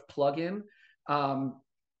sort of plug-in,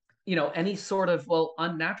 any sort of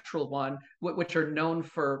unnatural one, which are known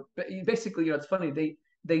for basically, it's funny,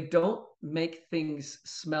 they don't make things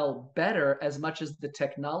smell better as much as the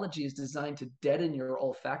technology is designed to deaden your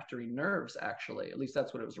olfactory nerves. Actually, at least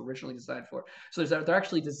that's what it was originally designed for. So they're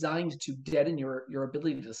actually designed to deaden your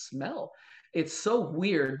ability to smell. It's so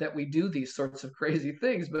weird that we do these sorts of crazy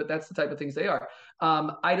things, but that's the type of things they are.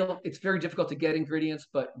 It's very difficult to get ingredients,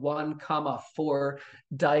 but 1,4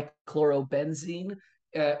 dichlorobenzene,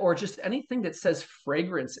 or just anything that says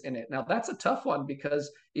fragrance in it. Now that's a tough one,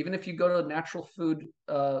 because even if you go to natural food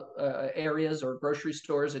areas or grocery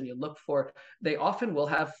stores and you look for, they often will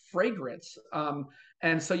have fragrance.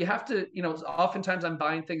 And so you have to, oftentimes I'm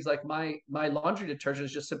buying things like my laundry detergent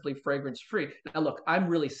is just simply fragrance free. Now look, I'm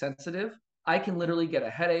really sensitive. I can literally get a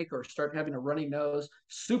headache or start having a runny nose,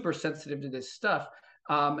 super sensitive to this stuff.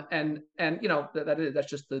 And that's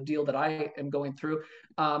just the deal that I am going through.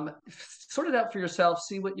 Sort it out for yourself.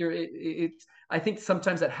 See what I think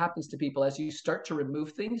sometimes that happens to people as you start to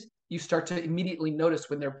remove things, you start to immediately notice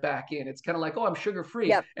when they're back in. It's kind of like, oh, I'm sugar free.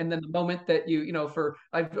 Yep. And then the moment that for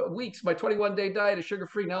I've weeks, my 21-day diet is sugar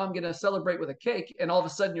free. Now I'm going to celebrate with a cake. And all of a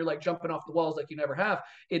sudden you're like jumping off the walls like you never have.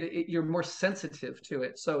 You're more sensitive to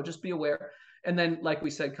it. So just be aware. And then, like we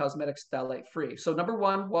said, cosmetics, phthalate free. So number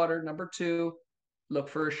one, water. Number two, look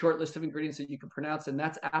for a short list of ingredients that you can pronounce. And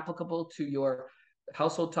that's applicable to your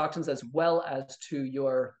household toxins as well as to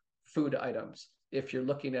your food items. If you're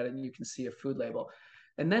looking at it and you can see a food label.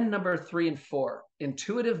 And then number 3 and 4,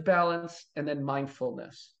 intuitive balance and then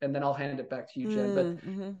mindfulness. And then I'll hand it back to you, Jen. But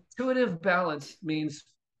intuitive balance means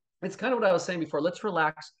it's kind of what I was saying before. Let's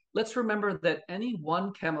relax. Let's remember that any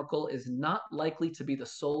one chemical is not likely to be the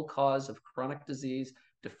sole cause of chronic disease,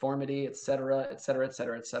 deformity, et cetera, et cetera, et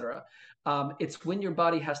cetera, et cetera. It's when your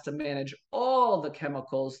body has to manage all the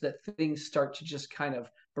chemicals that things start to just kind of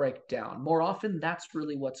break down. More often, that's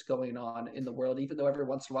really what's going on in the world, even though every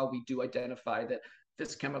once in a while we do identify that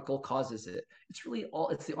this chemical causes it.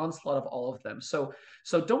 It's the onslaught of all of them. So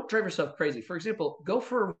don't drive yourself crazy. For example, go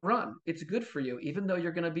for a run. It's good for you, even though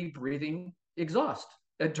you're going to be breathing exhaust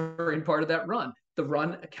during part of that run. The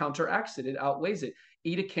run counteracts it. It outweighs it.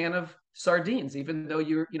 Eat a can of sardines, even though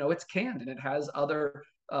it's canned and it has other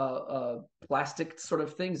plastic sort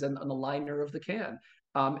of things on the liner of the can.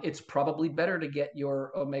 It's probably better to get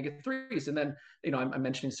your omega-3s. And then, I'm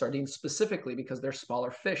mentioning sardines specifically because they're smaller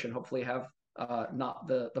fish and hopefully have not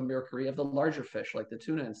the mercury of the larger fish like the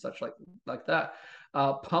tuna and such like that.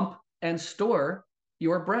 Pump and store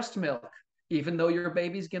your breast milk, even though your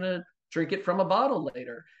baby's going to drink it from a bottle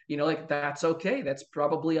later. That's okay. That's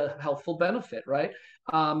probably a helpful benefit, right?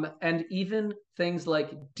 And even things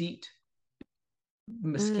like DEET,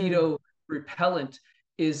 mosquito repellent,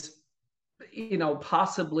 is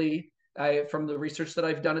possibly, from the research that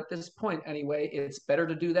I've done at this point anyway, it's better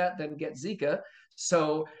to do that than get Zika.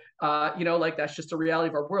 So that's just a reality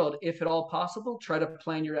of our world. If at all possible, try to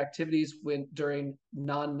plan your activities during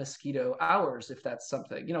non-mosquito hours, if that's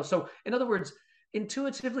something. So in other words,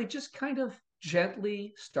 intuitively, just kind of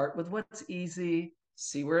gently start with what's easy,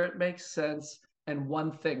 see where it makes sense, and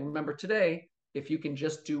one thing. Remember, today, if you can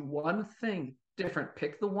just do one thing different,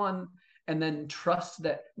 pick the one, and then trust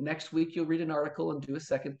that next week you'll read an article and do a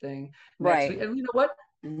second thing. Next week, and you know what?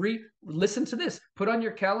 Listen to this. Put on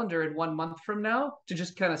your calendar in 1 month from now to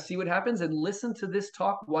just kind of see what happens, and listen to this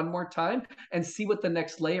talk one more time and see what the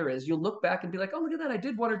next layer is. You'll look back and be like, oh, look at that. I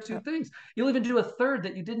did 1 or 2 things. You'll even do a third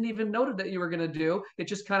that you didn't even know that you were going to do. It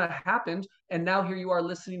just kind of happened. And now here you are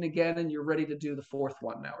listening again, and you're ready to do the 4th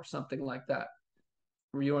one now or something like that.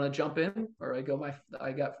 You want to jump in, or I got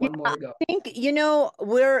one more to go. I think,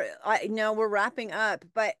 we're wrapping up,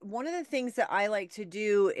 but one of the things that I like to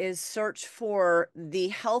do is search for the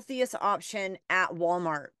healthiest option at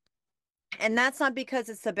Walmart. And that's not because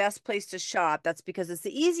it's the best place to shop. That's because it's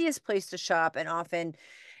the easiest place to shop, and often,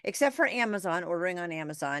 except for Amazon, ordering on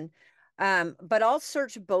Amazon. But I'll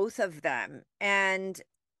search both of them and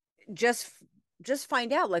just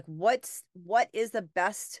find out like what is the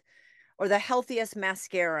best or the healthiest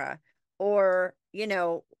mascara, or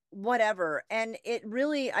whatever. And it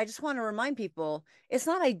really, I just want to remind people, it's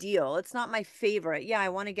not ideal, it's not my favorite. Yeah, I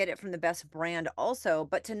want to get it from the best brand also,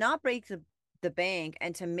 but to not break the bank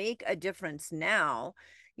and to make a difference now,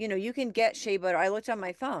 you can get shea butter. I looked on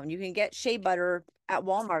my phone, you can get shea butter at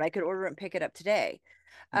Walmart. I could order it and pick it up today.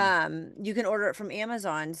 You can order it from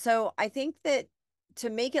Amazon. So I think that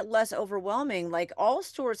to make it less overwhelming, like, all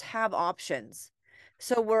stores have options.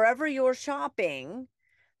 So wherever you're shopping,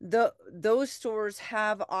 those stores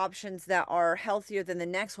have options that are healthier than the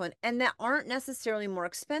next one and that aren't necessarily more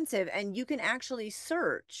expensive. And you can actually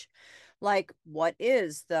search, like, what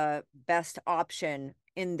is the best option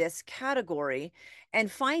in this category,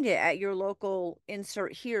 and find it at your local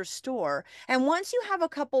insert here store. And once you have a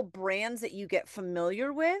couple brands that you get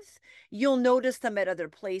familiar with, you'll notice them at other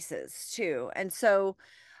places too. And so,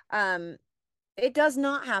 it does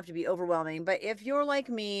not have to be overwhelming, but if you're like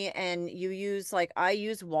me and you use, like, I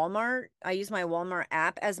use Walmart, I use my Walmart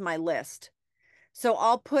app as my list. So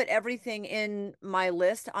I'll put everything in my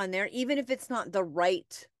list on there, even if it's not the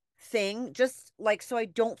right thing, just like, so I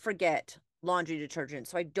don't forget laundry detergent.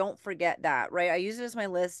 So I don't forget that, right? I use it as my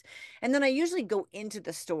list. And then I usually go into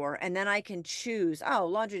the store and then I can choose, oh,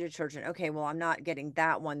 laundry detergent. Okay, well, I'm not getting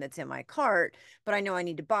that one that's in my cart, but I know I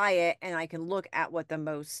need to buy it, and I can look at what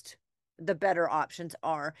the better options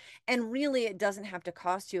are. And really, it doesn't have to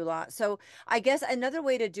cost you a lot. So I guess another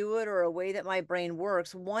way to do it, or a way that my brain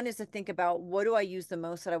works, one is to think about, what do I use the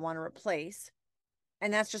most that I want to replace?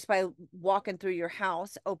 And that's just by walking through your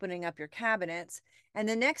house, opening up your cabinets. And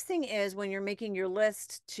the next thing is when you're making your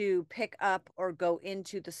list to pick up or go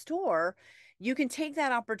into the store, you can take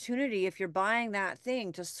that opportunity if you're buying that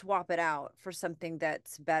thing to swap it out for something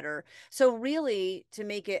that's better. So really to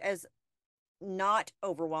make it as not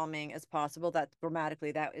overwhelming as possible, that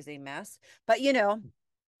grammatically that is a mess. But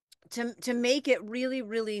to make it really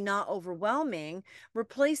really not overwhelming,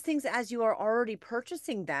 replace things as you are already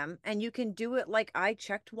purchasing them, and you can do it like I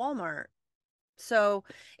checked Walmart. So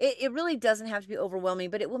it really doesn't have to be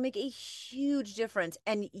overwhelming, but it will make a huge difference.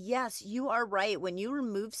 And yes, you are right, when you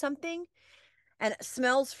remove something, and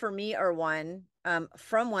smells for me are one,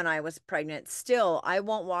 from when I was pregnant. Still, I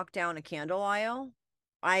won't walk down a candle aisle.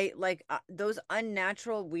 I like those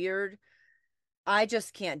unnatural weird, I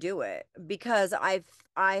just can't do it because I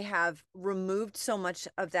have removed so much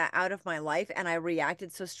of that out of my life, and I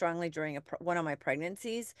reacted so strongly during one of my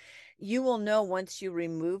pregnancies. You will know once you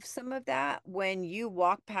remove some of that, when you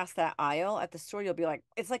walk past that aisle at the store, you'll be like,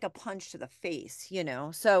 it's like a punch to the face.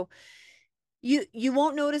 So you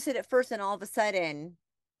won't notice it at first, and all of a sudden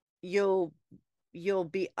you'll you'll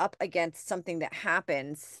be up against something that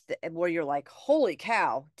happens where you're like, holy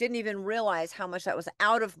cow, didn't even realize how much that was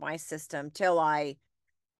out of my system till I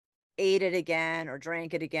ate it again or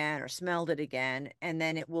drank it again or smelled it again, and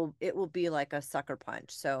then it will be like a sucker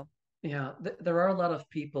punch. So Yeah, there are a lot of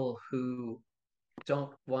people who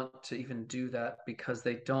don't want to even do that because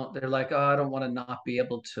they're like, oh, I don't want to not be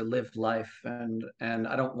able to live life, and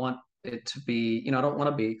I don't want it to be, I don't want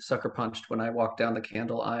to be sucker punched when I walk down the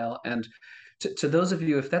candle aisle. And to those of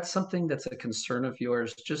you, if that's something that's a concern of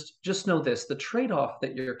yours, just know this: the trade-off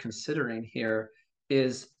that you're considering here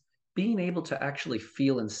is being able to actually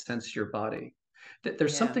feel and sense your body. That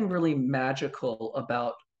there's yeah. something really magical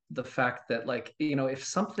about the fact that, like, if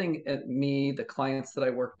something at me, the clients that I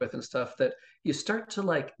work with and stuff, that you start to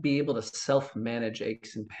like be able to self-manage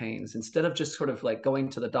aches and pains instead of just sort of like going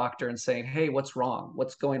to the doctor and saying, hey, what's wrong,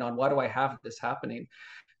 what's going on, why do I have this happening?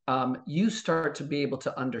 You start to be able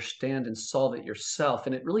to understand and solve it yourself,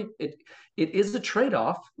 and it is a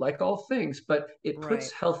trade-off like all things, but it puts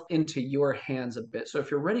Right. health into your hands a bit. So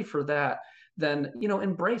if you're ready for that, then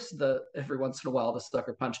embrace the every once in a while the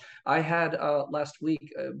sucker punch. I had last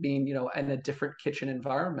week, being in a different kitchen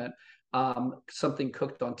environment, something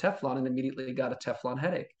cooked on Teflon, and immediately got a Teflon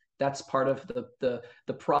headache. That's part of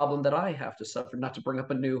the problem that I have to suffer. Not to bring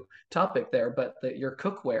up a new topic there, but your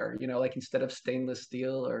cookware, like instead of stainless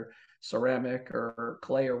steel or ceramic or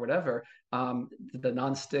clay or whatever, the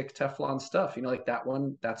nonstick Teflon stuff, like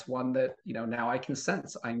that's one that, now I can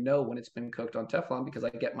sense. I know when it's been cooked on Teflon because I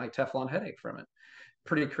get my Teflon headache from it.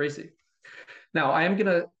 Pretty crazy. Now, I am going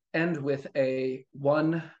to end with a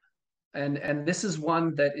one, and this is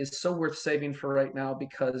one that is so worth saving for right now,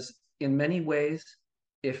 because in many ways,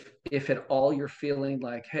 if at all you're feeling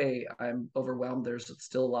like, hey, I'm overwhelmed, there's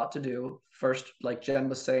still a lot to do. First, like Jen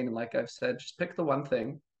was saying, and like I've said, just pick the one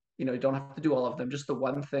thing. You don't have to do all of them, just the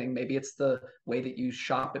one thing. Maybe it's the way that you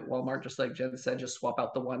shop at Walmart, just like Jen said, just swap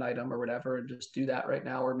out the one item or whatever and just do that right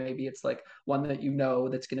now. Or maybe it's like one that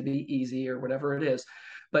that's going to be easy or whatever it is.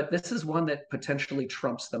 But this is one that potentially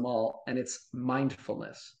trumps them all, and it's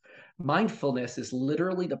mindfulness. Mindfulness is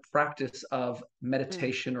literally the practice of Mm.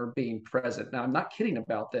 meditation or being present. Now, I'm not kidding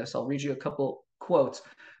about this. I'll read you a couple quotes.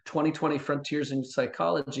 2020 Frontiers in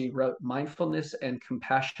Psychology wrote, mindfulness and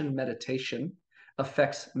compassion meditation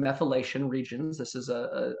affects methylation regions. This is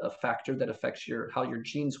a factor that affects how your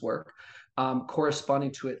genes work,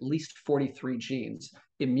 corresponding to at least 43 genes: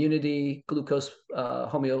 immunity, glucose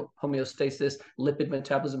homeostasis, lipid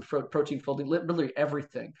metabolism, protein folding, literally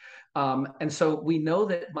everything. And so we know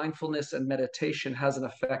that mindfulness and meditation has an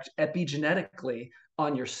effect epigenetically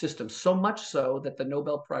on your system, so much so that the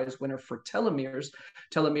Nobel Prize winner for telomeres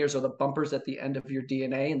are the bumpers at the end of your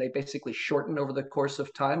DNA, and they basically shorten over the course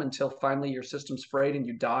of time until finally your system's frayed and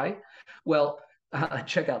you die. Well,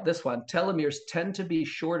 check out this one. Telomeres tend to be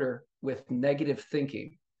shorter with negative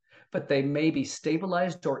thinking, but they may be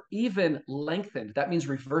stabilized or even lengthened. That means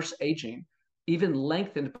reverse aging, even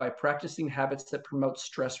lengthened by practicing habits that promote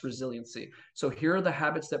stress resiliency. So here are the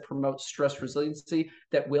habits that promote stress resiliency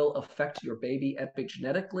that will affect your baby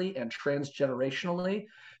epigenetically and transgenerationally.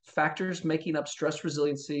 Factors making up stress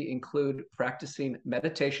resiliency include practicing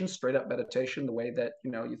meditation, straight up meditation, the way that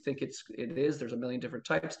you think it is. There's a million different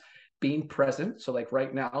types. Being present. So like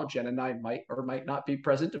right now, Jen and I might or might not be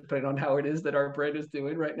present depending on how it is that our brain is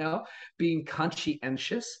doing right now. Being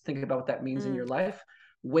conscientious, thinking about what that means in your Mm. life.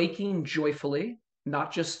 Waking joyfully,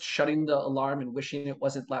 not just shutting the alarm and wishing it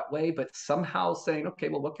wasn't that way, but somehow saying, okay,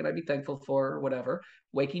 well, what can I be thankful for or whatever.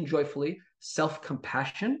 Waking joyfully.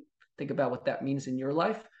 Self-compassion, Think about what that means in your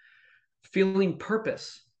life. Feeling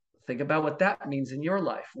purpose. Think about what that means in your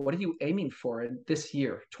life. What are you aiming for in this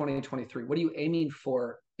year, 2023? What are you aiming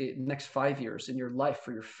for in next 5 years in your life,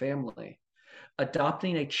 for your family?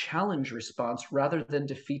 Adopting a challenge response rather than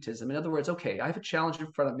defeatism. In other words, okay, I have a challenge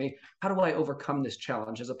in front of me. How do I overcome this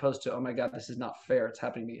challenge? As opposed to, oh my God, this is not fair. It's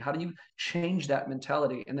happening to me. How do you change that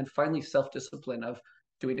mentality? And then finally, self-discipline of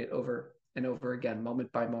doing it over and over again,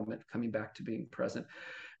 moment by moment, coming back to being present.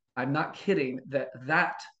 I'm not kidding that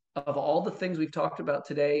of all the things we've talked about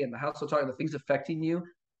today and the household talk, the things affecting you,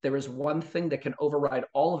 there is one thing that can override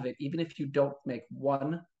all of it, even if you don't make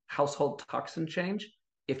one household toxin change.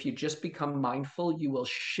 If you just become mindful, you will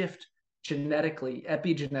shift genetically,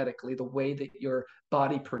 epigenetically, the way that your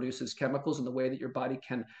body produces chemicals and the way that your body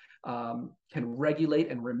can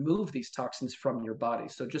regulate and remove these toxins from your body.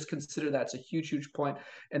 So just consider that's a huge, huge point.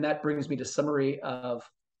 And that brings me to summary of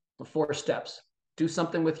the 4 steps. Do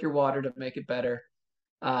something with your water to make it better.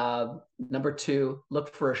 Number 2,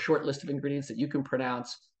 look for a short list of ingredients that you can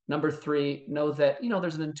pronounce. Number 3, know that,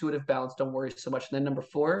 there's an intuitive balance. Don't worry so much. And then number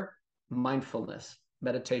 4, mindfulness,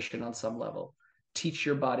 meditation on some level. Teach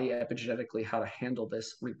your body epigenetically how to handle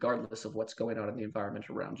this, regardless of what's going on in the environment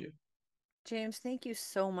around you. James, thank you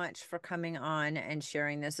so much for coming on and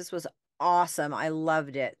sharing this. This was awesome. I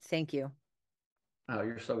loved it. Thank you. Oh,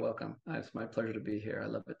 you're so welcome. It's my pleasure to be here. I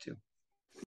love it too.